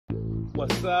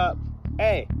What's up?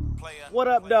 Hey, what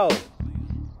up, though?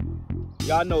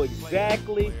 Y'all know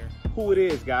exactly who it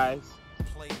is, guys.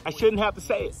 I shouldn't have to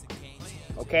say it,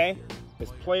 okay? It's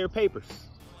player papers,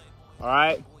 all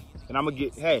right? And I'm gonna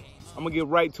get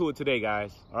right to it today,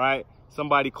 guys, all right?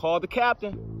 Somebody call the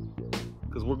captain,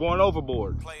 because we're going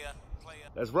overboard.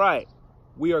 That's right.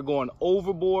 We are going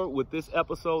overboard with this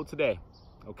episode today,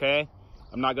 okay?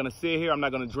 I'm not gonna sit here. I'm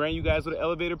not gonna drain you guys with an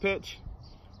elevator pitch.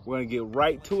 We're gonna get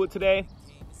right to it today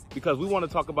because we want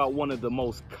to talk about one of the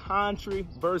most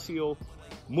controversial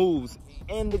moves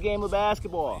in the game of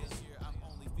basketball,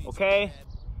 okay?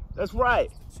 That's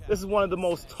right. This is one of the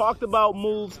most talked about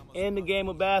moves in the game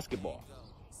of basketball,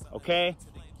 okay?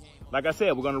 Like I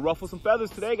said, we're gonna ruffle some feathers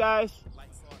today, guys.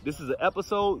 This is an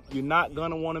episode you're not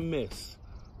gonna wanna miss,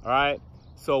 all right?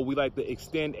 So we like to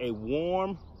extend a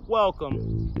warm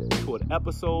welcome to an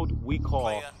episode we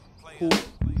call Hoop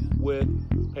with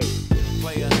Paper.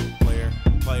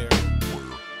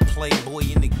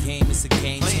 Playboy in the game, it's a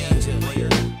game changer.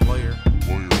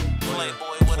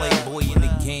 Playboy in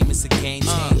the game, it's a game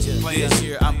changer. This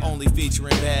year I'm only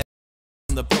featuring bad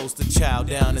on the poster child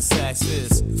down in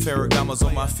Saxis. Ferragamo's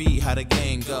on my feet, how the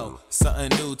game go? Something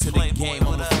new to the game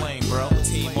on the flame, bro.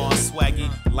 Team all swaggy,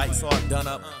 lights all done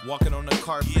up. Walking on the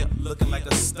carpet, looking like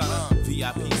a stunner.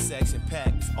 VIP section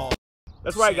packed, all.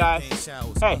 That's right, guys.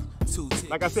 Hey,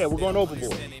 like I said, we're going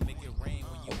overboard,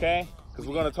 okay? Because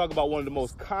we're going to talk about one of the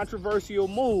most controversial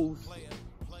moves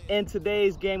in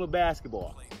today's game of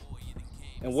basketball.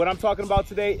 And what I'm talking about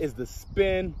today is the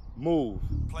spin move,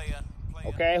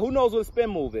 okay? Who knows what a spin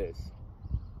move is?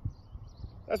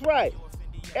 That's right,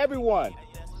 everyone,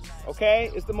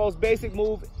 okay? It's the most basic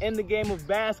move in the game of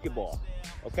basketball,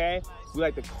 okay? We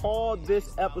like to call this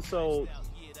episode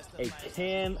a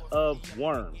can of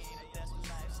worms.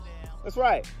 That's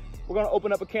right. We're going to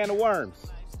open up a can of worms,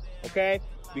 okay?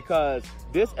 Because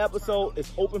this episode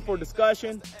is open for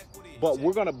discussion, but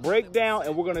we're going to break down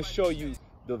and we're going to show you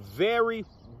the very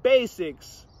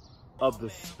basics of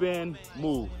the spin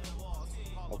move,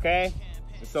 okay?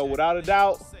 And so without a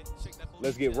doubt,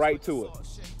 let's get right to it.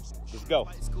 Let's go.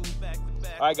 All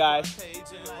right, guys.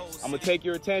 I'm going to take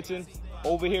your attention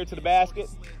over here to the basket,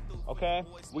 okay?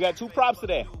 We got two props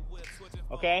today,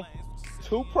 okay?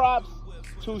 Two props.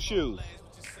 Two shoes,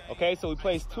 okay? So we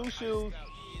place two shoes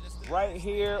right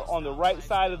here on the right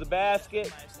side of the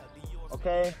basket,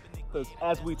 okay? Because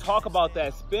as we talk about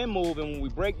that spin move and when we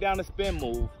break down the spin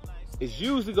move, it's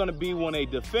usually gonna be when a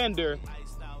defender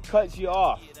cuts you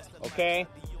off, okay?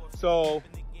 So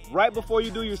right before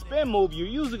you do your spin move, you're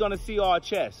usually gonna see all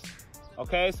chest,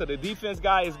 okay? So the defense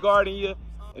guy is guarding you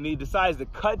and he decides to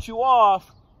cut you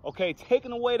off, okay?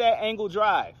 Taking away that angle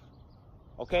drive.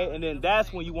 Okay, and then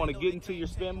that's when you want to get into your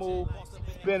spin move,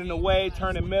 spinning away,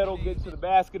 turning middle, getting to the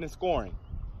basket and scoring.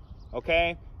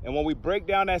 Okay, and when we break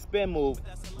down that spin move,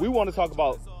 we want to talk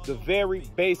about the very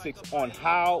basics on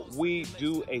how we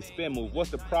do a spin move.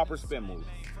 What's the proper spin move?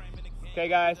 Okay,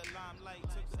 guys,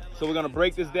 so we're going to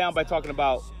break this down by talking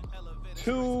about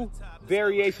two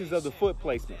variations of the foot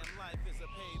placement.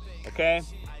 Okay,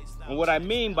 and what I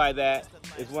mean by that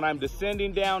is when I'm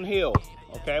descending downhill.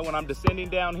 Okay, when I'm descending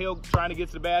downhill, trying to get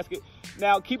to the basket.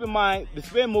 Now, keep in mind, the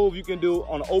spin move you can do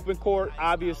on an open court,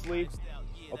 obviously.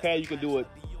 Okay, you can do it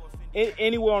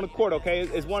anywhere on the court, okay?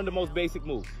 It's one of the most basic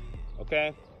moves,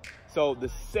 okay? So the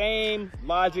same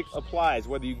logic applies,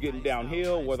 whether you're getting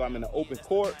downhill, whether I'm in an open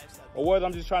court, or whether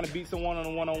I'm just trying to beat someone on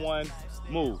a one-on-one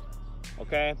move,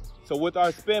 okay? So with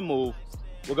our spin move,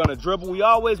 we're gonna dribble. We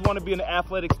always wanna be in an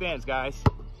athletic stance, guys,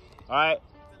 all right?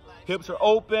 Hips are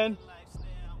open.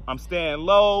 I'm staying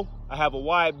low, I have a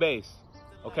wide base,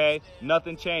 okay?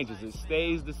 Nothing changes, it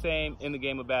stays the same in the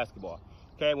game of basketball,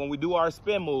 okay? When we do our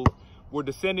spin move, we're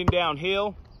descending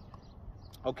downhill,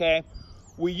 okay?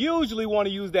 We usually want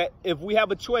to use that, if we have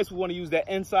a choice, we want to use that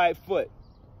inside foot,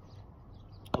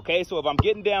 okay? So if I'm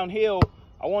getting downhill,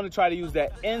 I want to try to use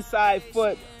that inside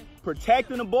foot,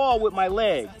 protecting the ball with my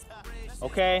leg,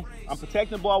 okay? I'm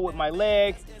protecting the ball with my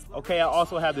leg, okay? I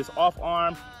also have this off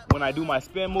arm. When I do my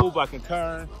spin move, I can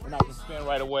turn and I can spin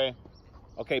right away,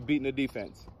 okay, beating the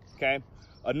defense, okay?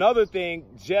 Another thing,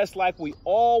 just like we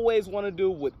always want to do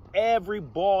with every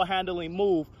ball handling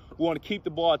move, we want to keep the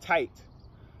ball tight,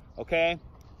 okay?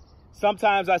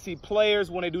 Sometimes I see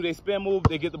players, when they do their spin move,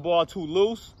 they get the ball too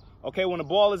loose, okay? When the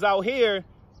ball is out here,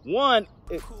 one,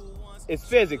 it's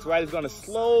physics, right? It's going to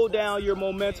slow down your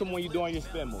momentum when you're doing your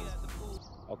spin move,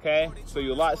 okay? So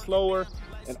you're a lot slower.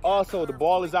 And also, the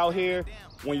ball is out here.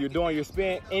 When you're doing your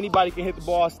spin, anybody can hit the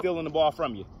ball, stealing the ball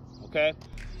from you, okay?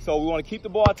 So we want to keep the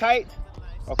ball tight,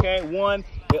 okay? One,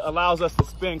 it allows us to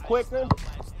spin quicker,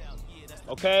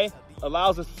 okay?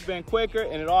 allows us to spin quicker,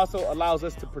 and it also allows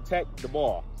us to protect the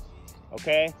ball,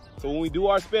 okay? So when we do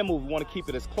our spin move, we want to keep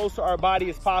it as close to our body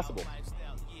as possible,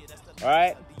 all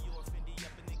right?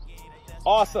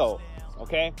 Also,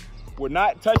 okay, we're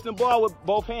not touching the ball with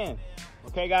both hands,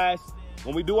 okay, guys?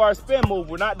 When we do our spin move,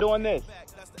 we're not doing this,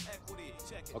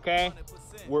 okay?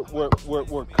 We're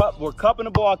cupping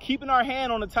the ball, keeping our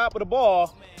hand on the top of the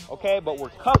ball, okay, but we're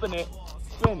cupping it,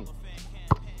 spinning,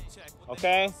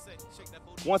 okay?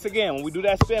 Once again, when we do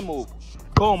that spin move,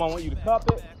 boom, I want you to cup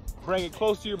it, bring it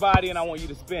close to your body, and I want you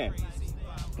to spin,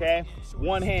 okay?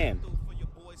 One hand,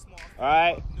 all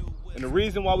right? And the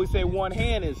reason why we say one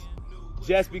hand is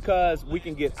just because we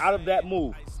can get out of that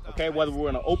move, okay? Whether we're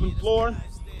in an open floor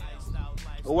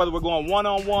or whether we're going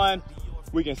one-on-one,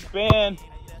 we can spin,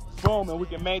 boom, and we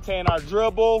can maintain our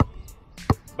dribble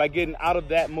by getting out of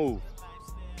that move,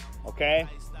 okay?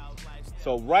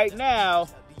 So right now,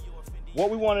 what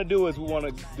we want to do is we want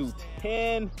to do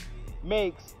 10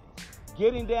 makes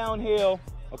getting downhill,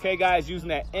 okay, guys, using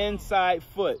that inside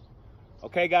foot.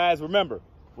 Okay, guys, remember,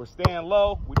 we're staying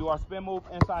low. We do our spin move,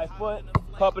 inside foot,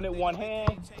 cupping it one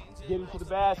hand, getting to the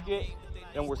basket,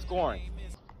 and we're scoring.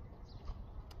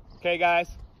 Okay, guys,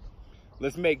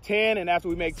 let's make 10, and after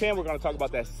we make 10, we're going to talk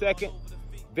about that second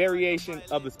variation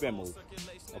of the spin move.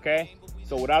 Okay,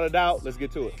 so without a doubt, let's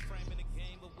get to it.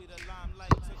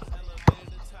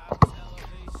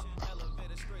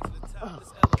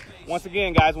 Once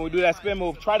again, guys, when we do that spin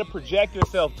move, try to project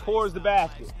yourself towards the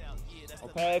basket,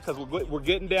 okay? Because we're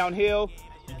getting downhill,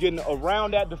 you're getting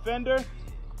around that defender,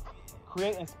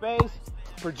 creating space,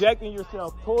 projecting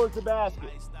yourself towards the basket.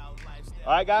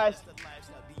 All right, guys,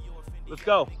 let's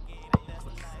go.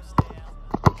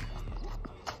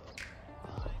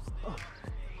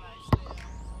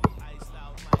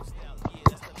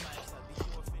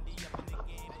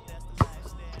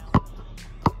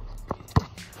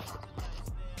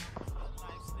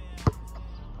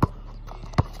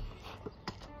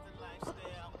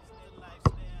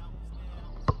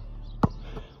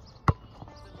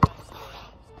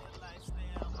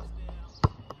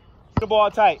 The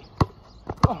ball tight.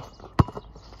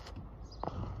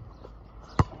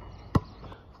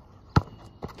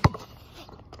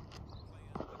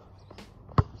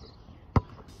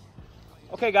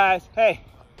 Okay, guys, hey,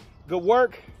 good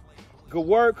work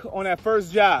on that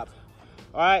first job.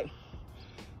 All right,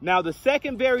 now the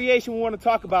second variation we want to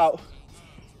talk about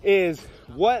is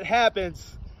what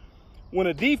happens when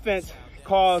a defense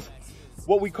calls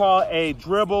what we call a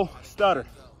dribble stutter.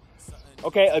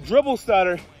 Okay, a dribble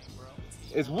stutter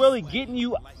is really getting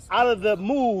you out of the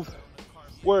move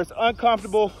where it's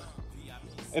uncomfortable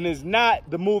and is not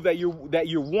the move that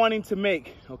you're wanting to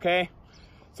make, okay?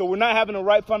 So we're not having the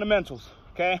right fundamentals,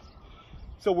 okay?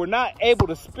 So we're not able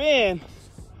to spin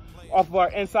off of our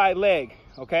inside leg,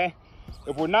 okay?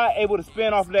 If we're not able to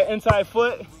spin off of that inside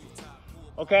foot,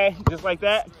 okay, just like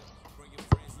that,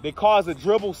 they cause a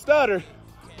dribble stutter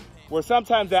where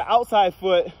sometimes that outside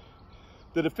foot,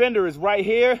 the defender is right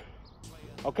here,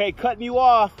 okay, cutting you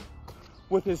off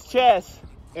with his chest,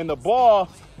 and the ball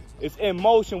is in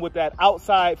motion with that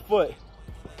outside foot,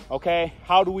 okay?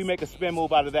 How do we make a spin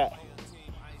move out of that,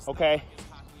 okay?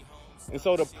 And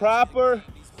so the proper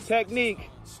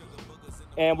technique,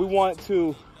 and we want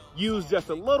to use just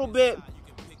a little bit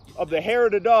of the hair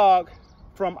of the dog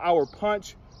from our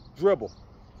punch dribble,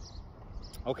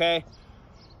 okay?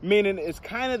 Meaning it's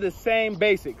kind of the same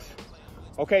basics,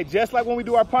 okay? Just like when we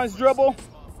do our punch dribble,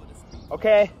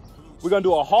 okay, we're gonna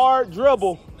do a hard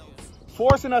dribble,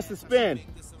 forcing us to spin.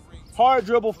 Hard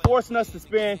dribble, forcing us to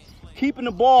spin, keeping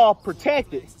the ball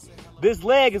protected. This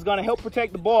leg is gonna help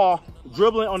protect the ball,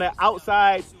 dribbling on that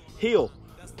outside heel.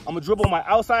 I'm gonna dribble on my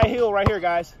outside heel right here,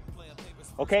 guys.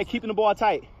 Okay, keeping the ball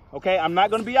tight. Okay, I'm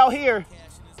not gonna be out here.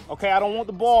 Okay, I don't want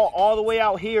the ball all the way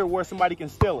out here where somebody can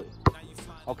steal it.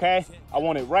 Okay, I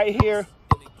want it right here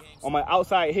on my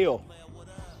outside heel.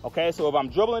 Okay, so if I'm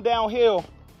dribbling downhill,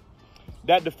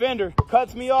 that defender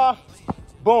cuts me off,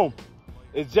 boom.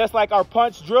 It's just like our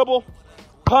punch dribble.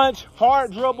 Punch,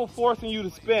 hard dribble, forcing you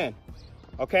to spin.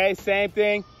 Okay, same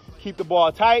thing. Keep the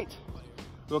ball tight.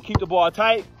 We're gonna keep the ball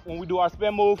tight when we do our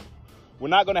spin move. We're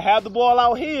not gonna have the ball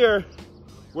out here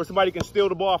where somebody can steal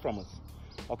the ball from us.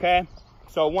 Okay,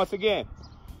 so once again,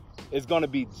 it's gonna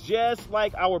be just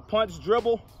like our punch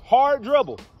dribble, hard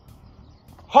dribble.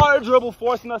 Hard dribble,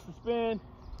 forcing us to spin,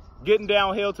 getting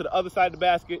downhill to the other side of the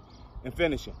basket, and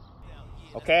finishing,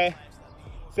 okay?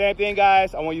 Same thing,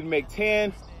 guys. I want you to make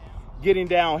 10, getting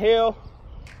downhill.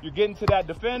 You're getting to that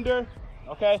defender,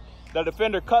 okay? The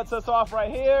defender cuts us off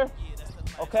right here,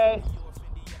 okay?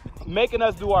 Making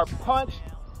us do our punch,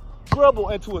 dribble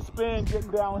into a spin,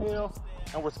 getting downhill,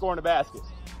 and we're scoring the basket.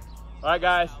 All right,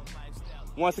 guys.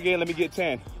 Once again, let me get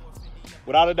 10.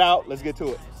 Without a doubt, let's get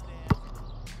to it.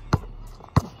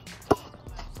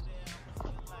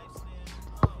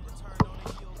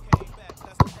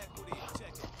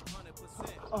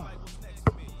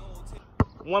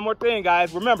 One more thing,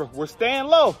 guys. Remember, we're staying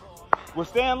low. We're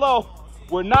staying low.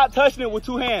 We're not touching it with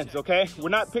two hands, okay? We're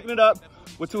not picking it up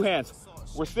with two hands.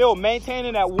 We're still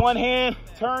maintaining that one hand,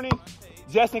 turning,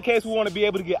 just in case we want to be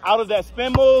able to get out of that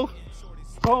spin move.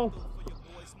 Boom.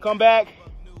 Come back,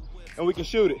 and we can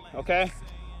shoot it, okay?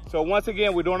 So once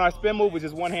again, we're doing our spin move with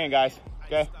just one hand, guys,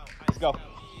 okay? Let's go.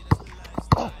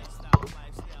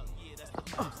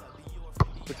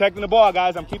 Protecting the ball,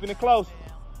 guys. I'm keeping it close,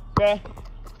 okay?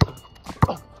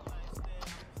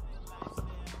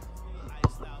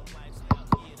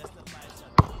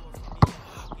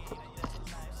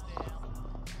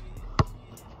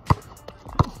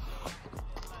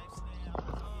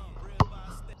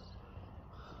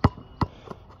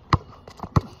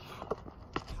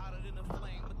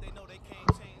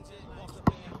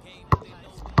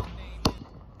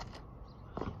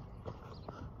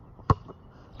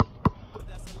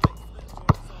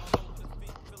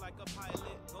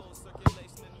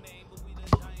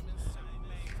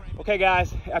 Okay,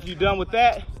 guys, after you're done with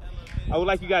that, I would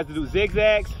like you guys to do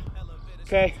zigzags,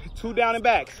 okay? 2 down and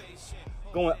backs.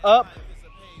 Going up,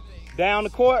 down the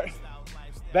court,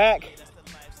 back,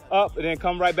 up, and then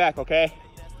come right back, okay?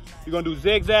 You're gonna do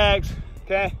zigzags,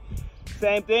 okay?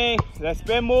 Same thing, that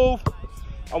spin move.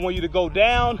 I want you to go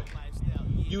down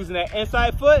using that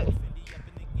inside foot.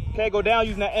 Okay, go down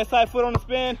using that inside foot on the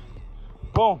spin.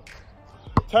 Boom.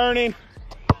 Turning,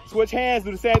 switch hands,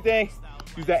 do the same thing.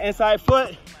 Use that inside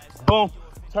foot. Boom,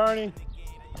 turning,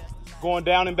 going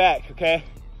down and back, okay?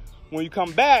 When you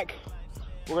come back,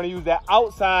 we're gonna use that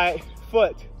outside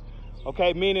foot,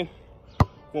 okay? Meaning,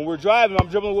 when we're driving, I'm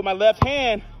dribbling with my left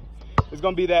hand, it's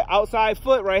gonna be that outside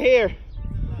foot right here,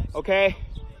 okay?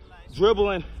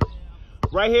 Dribbling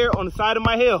right here on the side of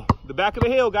my heel, the back of the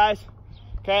heel, guys,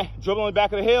 okay? Dribbling the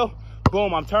back of the heel,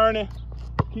 boom, I'm turning,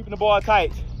 keeping the ball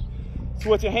tight.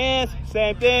 Switching hands,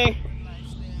 same thing,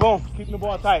 boom, keeping the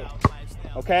ball tight.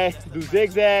 Okay, do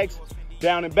zigzags,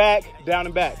 down and back, down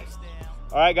and back.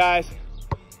 All right, guys,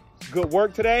 good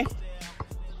work today.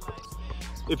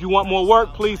 If you want more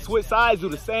work, please switch sides, do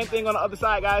the same thing on the other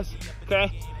side, guys,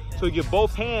 okay? So you give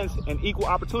both hands an equal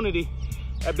opportunity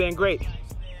at being great,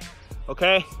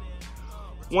 okay?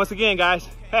 Once again, guys,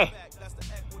 hey,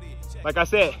 like I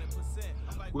said,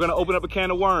 we're gonna open up a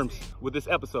can of worms with this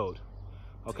episode,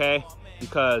 okay?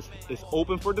 Because it's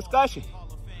open for discussion.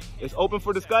 It's open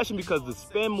for discussion because the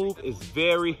spin move is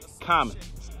very common,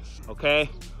 okay?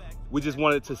 We just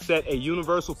wanted to set a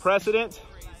universal precedent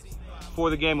for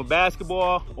the game of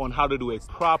basketball on how to do a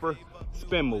proper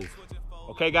spin move,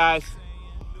 okay, guys?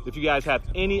 If you guys have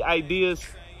any ideas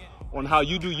on how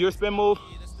you do your spin move,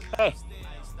 hey,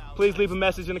 please leave a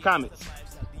message in the comments,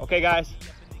 okay, guys?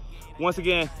 Once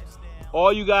again,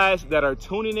 all you guys that are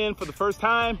tuning in for the first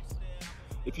time,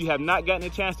 if you have not gotten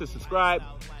a chance to subscribe,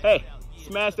 hey,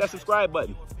 smash that subscribe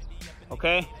button,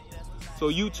 okay? So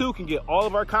you too can get all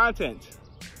of our content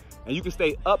and you can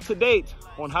stay up to date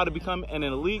on how to become an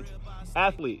elite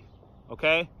athlete,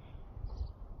 okay?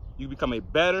 You become a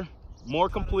better, more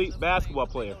complete basketball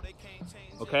player,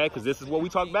 okay? Because this is what we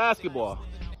talk basketball.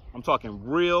 I'm talking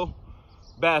real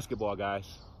basketball,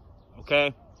 guys,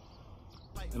 okay?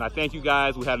 And I thank you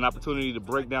guys. We had an opportunity to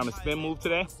break down the spin move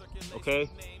today, okay?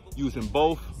 Using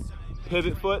both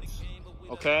pivot foots,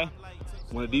 okay?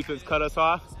 When the defense cut us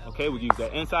off, okay, we use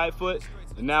that inside foot,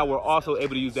 and now we're also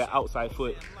able to use that outside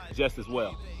foot just as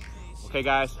well. Okay,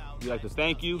 guys, we'd like to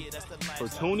thank you for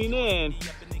tuning in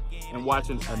and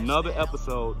watching another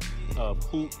episode of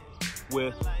Hoop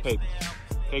with Paper.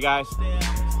 Okay, guys,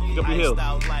 pick up your heels.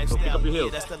 So pick up your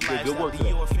heels. You did good work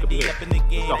today. Pick up your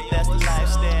heels.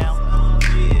 Let's go.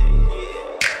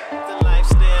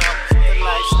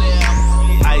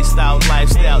 Iced out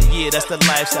lifestyle, yeah, that's the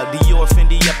lifestyle. Dior,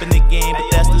 Fendi up in the game, but